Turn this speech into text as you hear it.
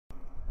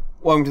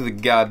Welcome to the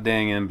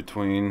goddamn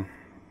in-between.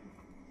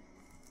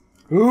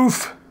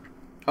 Oof.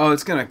 Oh,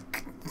 it's gonna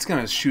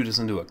shoot us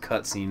into a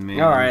cutscene,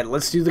 man. Alright,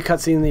 let's do the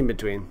cutscene in the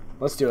in-between.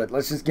 Let's do it.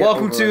 Let's just get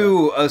Welcome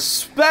to a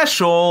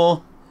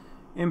special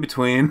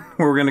in-between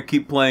where we're gonna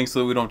keep playing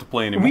so that we don't have to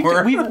play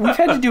anymore. We've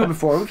had to do it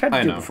before.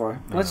 I know.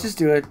 Let's just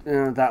do it.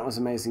 That was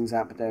amazing,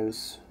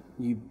 Zapdos.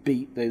 You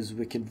beat those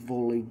wicked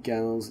volley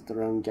girls at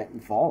their own getting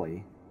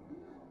volley.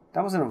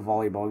 That wasn't a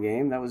volleyball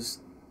game. That was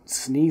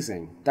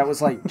sneezing. That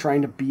was like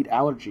trying to beat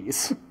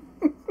allergies.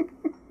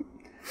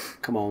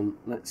 Come on,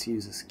 let's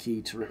use this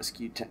key to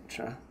rescue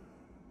Tetra.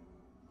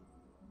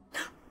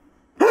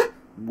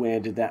 Where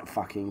did that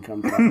fucking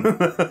come from?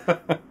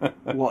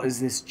 What is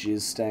this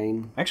jizz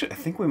stain? Actually, I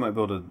think we might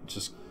be able to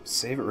just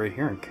save it right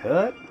here and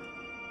cut.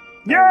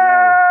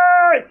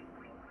 Yay!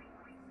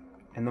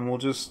 And then we'll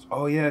just...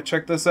 Oh, yeah,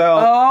 check this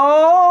out.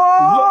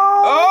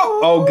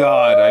 Oh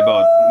God, I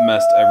about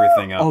messed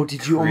everything up. Oh,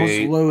 did you almost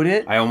load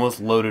it? I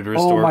almost loaded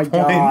restore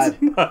points.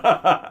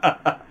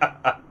 God.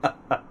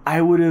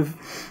 I would have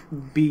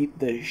beat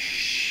the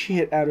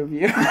shit out of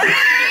you.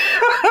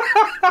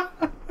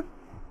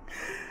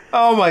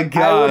 Oh my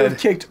God. I would have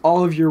kicked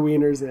all of your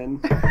wieners in.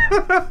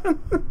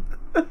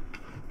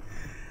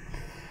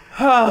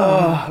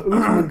 Oof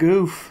my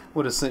goof.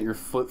 Would have sent your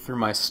foot through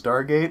my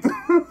Stargate.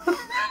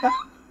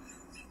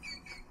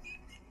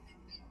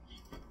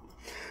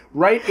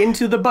 Right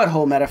into the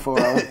butthole metaphor.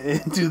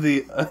 into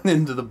the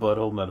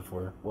butthole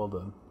metaphor. Well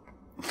done.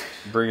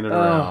 Bringing it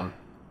around.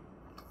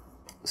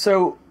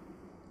 So,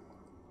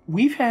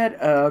 we've had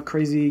a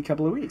crazy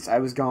couple of weeks. I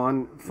was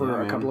gone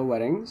for a couple of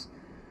weddings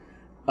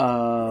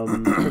for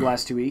the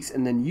last 2 weeks,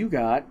 and then you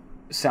got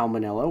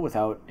salmonella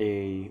without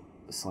a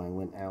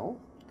silent L.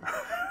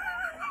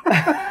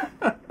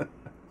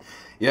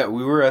 Yeah,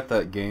 we were at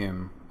that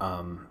game.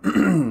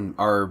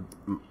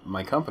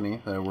 My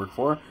company that I work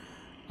for,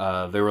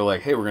 they were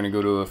like, hey, we're going to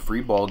go to a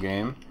free ball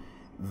game.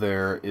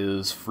 There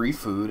is free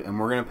food, and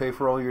we're going to pay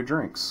for all your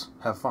drinks.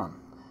 Have fun.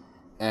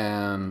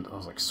 And I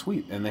was like,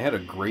 sweet. And they had a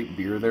great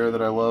beer there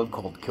that I love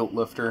called Kilt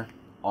Lifter.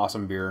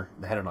 Awesome beer.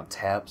 They had it on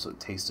tap, so it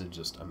tasted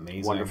just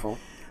amazing. Wonderful.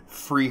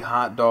 Free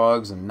hot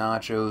dogs and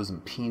nachos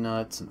and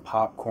peanuts and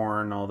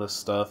popcorn and all this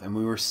stuff. And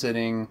we were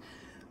sitting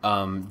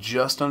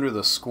just under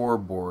the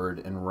scoreboard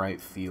in right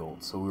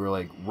field. So we were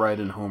like right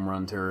in home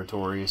run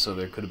territory. So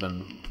there could have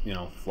been,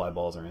 fly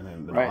balls or anything. It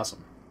would have been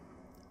awesome.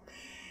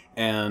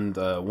 And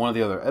one of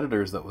the other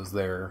editors that was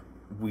there,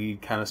 we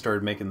kind of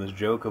started making this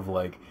joke of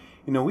like,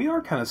 we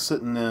are kind of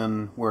sitting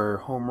in where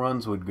home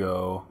runs would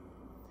go.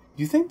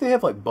 Do you think they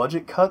have like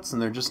budget cuts and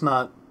they're just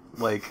not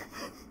like,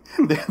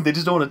 they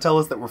just don't want to tell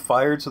us that we're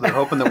fired, so they're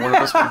hoping that one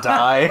of us would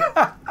die?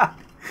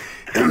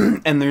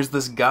 And there's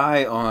this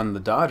guy on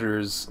the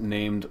Dodgers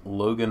named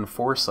Logan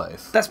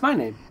Forsythe. That's my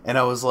name. And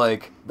I was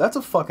like, that's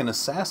a fucking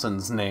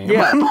assassin's name.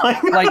 Yeah,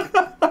 like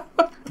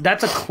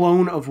that's a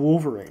clone of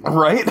Wolverine.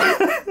 Right?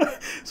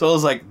 So I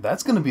was like,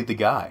 that's going to be the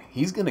guy.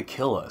 He's going to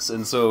kill us.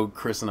 And so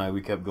Chris and I,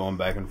 we kept going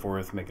back and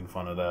forth, making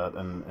fun of that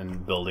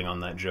and building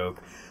on that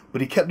joke.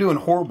 But he kept doing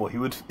horrible. He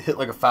would hit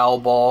like a foul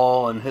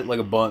ball and hit like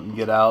a bunt and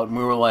get out. And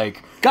we were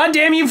like... God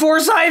damn you,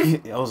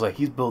 Forsythe! I was like,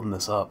 he's building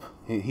this up.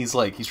 He's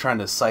trying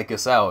to psych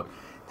us out.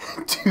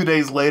 2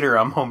 days later,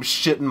 I'm home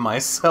shitting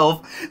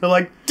myself. They're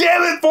like,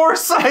 damn it,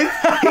 Forsythe!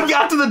 He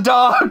got to the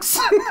dogs!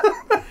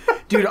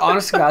 Dude,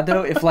 honest to God,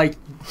 though, if like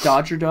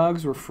Dodger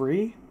dogs were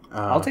free,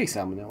 I'll take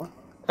salmonella.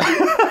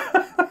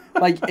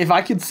 Like, if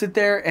I could sit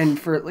there and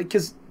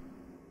because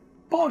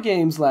ball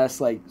games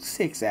last like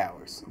 6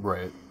 hours.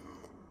 Right.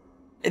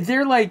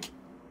 They're like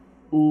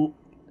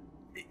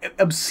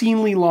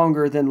obscenely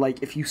longer than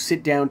like if you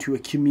sit down to a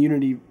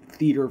community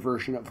theater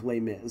version of Les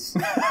Mis.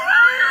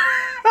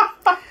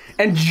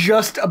 And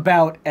just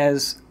about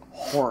as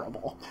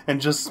horrible.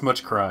 And just as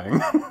much crying.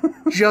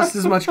 Just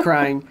as much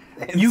crying.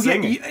 And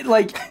singing. Get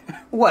like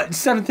what,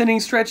 7th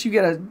inning stretch you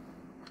gotta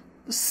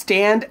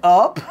stand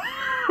up?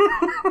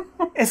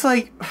 It's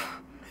like,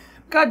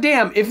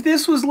 goddamn, if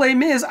this was Les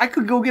Mis, I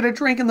could go get a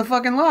drink in the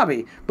fucking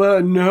lobby.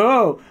 But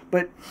no.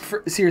 But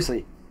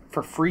seriously,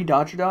 for free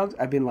Dodger dogs,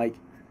 I've been like,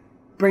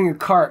 bring a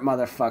cart,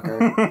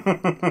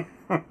 motherfucker.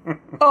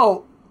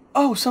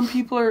 Oh, some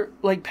people are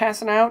like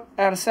passing out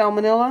of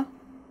salmonella?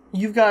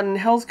 You've gotten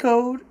health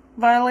code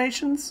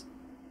violations?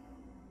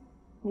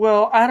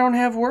 Well, I don't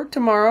have work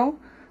tomorrow,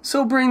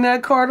 so bring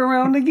that cart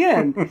around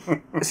again.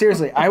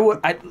 Seriously, I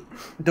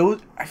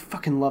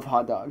fucking love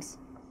hot dogs.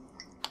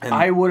 And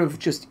I would have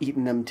just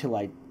eaten them till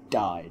I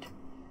died.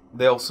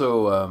 They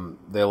also,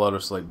 they allowed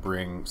us to like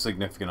bring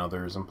significant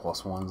others and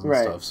plus ones and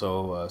stuff.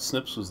 So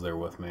Snips was there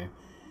with me.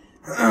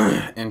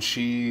 And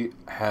she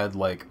had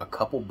like a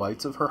couple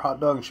bites of her hot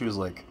dog and she was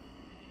like,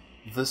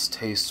 this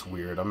tastes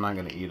weird. I'm not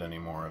going to eat any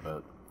more of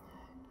it.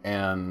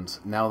 And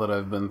now that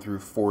I've been through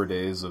 4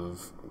 days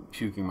of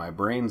puking my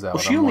brains out...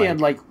 Well, she only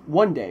had like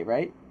 1 day,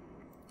 right?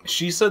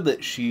 She said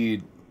that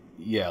she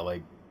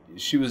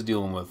was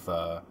dealing with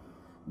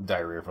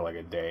diarrhea for like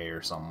a day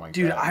or something like that.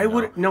 Dude, I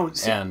would... No,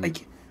 see,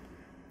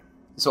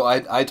 So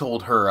I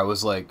told her, I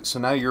was like, so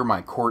now you're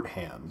my court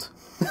hand.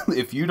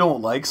 If you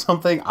don't like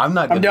something, I'm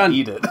not going to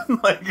eat it.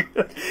 Like,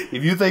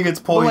 if you think it's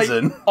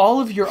poison. Like,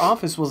 all of your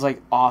office was like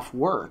off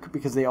work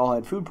because they all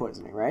had food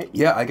poisoning, right?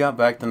 Yeah, I got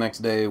back the next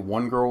day.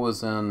 One girl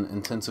was in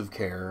intensive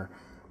care.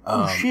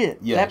 Oh shit!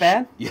 Yeah,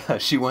 that bad?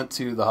 She went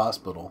to the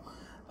hospital.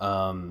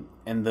 And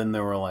then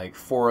there were like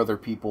 4 other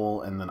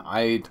people, and then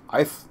I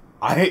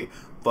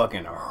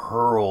fucking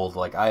hurled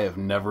like I have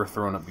never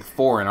thrown up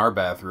before in our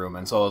bathroom,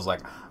 and so I was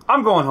like,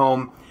 I'm going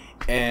home.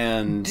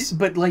 And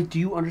but like, do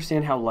you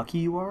understand how lucky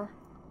you are?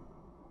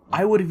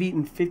 I would have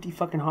eaten 50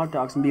 fucking hot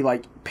dogs and be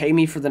like, pay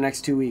me for the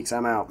next 2 weeks,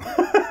 I'm out.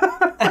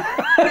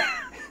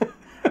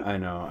 I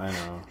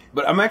know.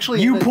 But I'm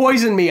actually... You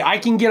poisoned me, I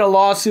can get a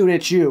lawsuit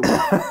at you.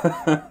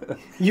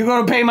 You're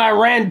gonna pay my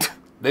rent.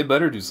 They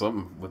better do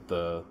something with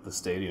the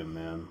stadium,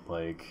 man.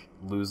 Like,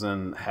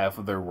 losing half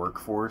of their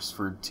workforce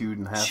for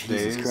 2.5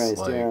 days. Jesus Christ,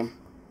 like, yeah.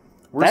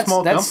 We're a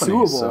small that's company,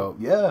 suable. so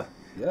yeah.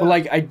 But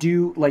like, I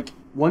do, like,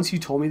 once you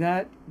told me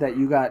that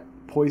you got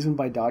poisoned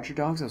by Dodger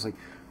dogs, I was like,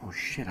 oh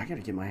shit, I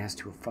gotta get my ass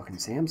to a fucking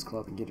Sam's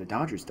Club and get a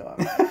Dodgers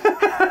dog.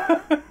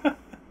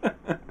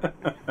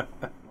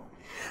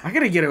 I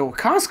gotta get a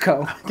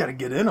Costco. I gotta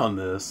get in on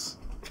this.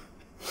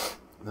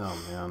 Oh,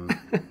 man.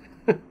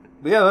 But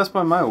yeah, that's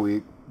been my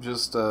week.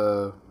 Just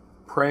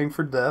praying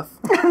for death.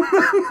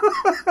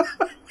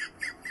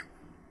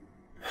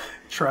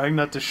 Trying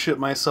not to shit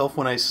myself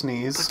when I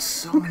sneeze. But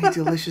so many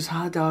delicious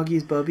hot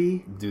doggies,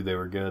 Bubby. Dude, they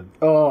were good.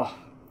 Oh.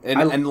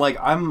 And like,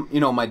 I'm,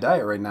 my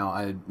diet right now,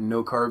 I had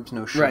no carbs,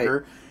 no sugar.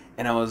 Right.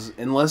 And I was,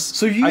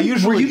 So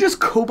were you just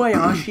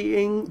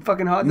Kobayashiing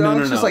fucking hot dogs?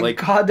 No. Just like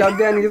hot dog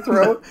down your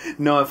throat?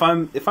 No, if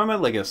I'm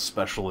at like a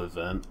special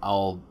event,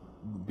 I'll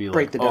be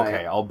like,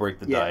 okay, I'll break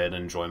the diet and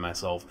enjoy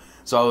myself.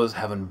 So I was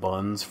having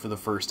buns for the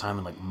first time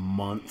in like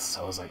months.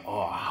 I was like,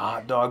 oh, a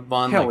hot dog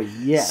bun. Hell like,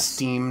 yes.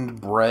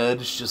 Steamed bread.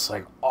 It's just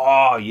like,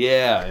 oh,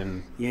 yeah.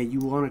 And yeah, you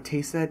want to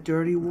taste that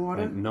dirty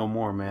water? Like, no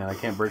more, man. I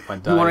can't break my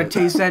diet. You want to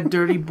taste that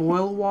dirty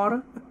boiled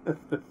water?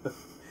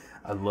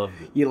 I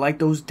loved it. You like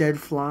those dead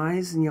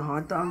flies in your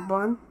hot dog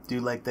bun? Do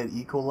you like that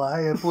E.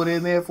 coli I put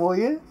in there for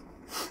you?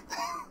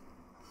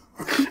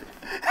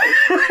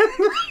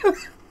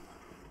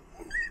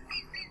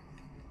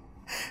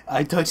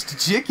 I touched a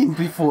chicken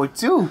before,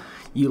 too.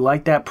 You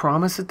like that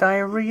promise of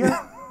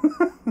diarrhea?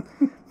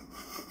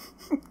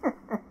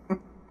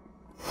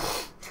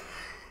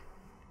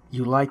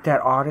 You like that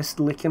artist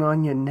licking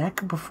on your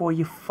neck before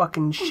you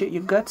fucking shit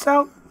your guts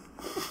out?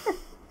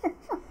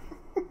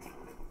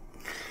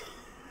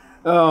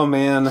 Oh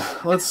man,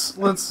 let's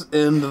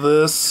end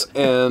this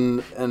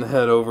and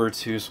head over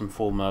to some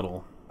Full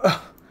Metal.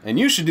 And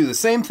you should do the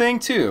same thing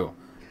too.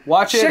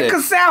 Watch it. Check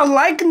us out,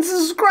 like and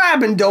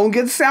subscribe, and don't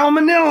get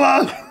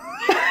salmonella.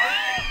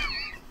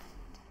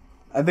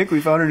 I think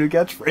we found a new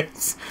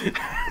catchphrase.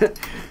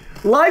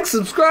 Like,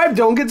 subscribe,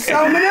 don't get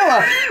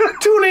salmonella.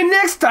 Tune in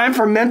next time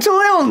for mental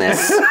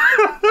illness.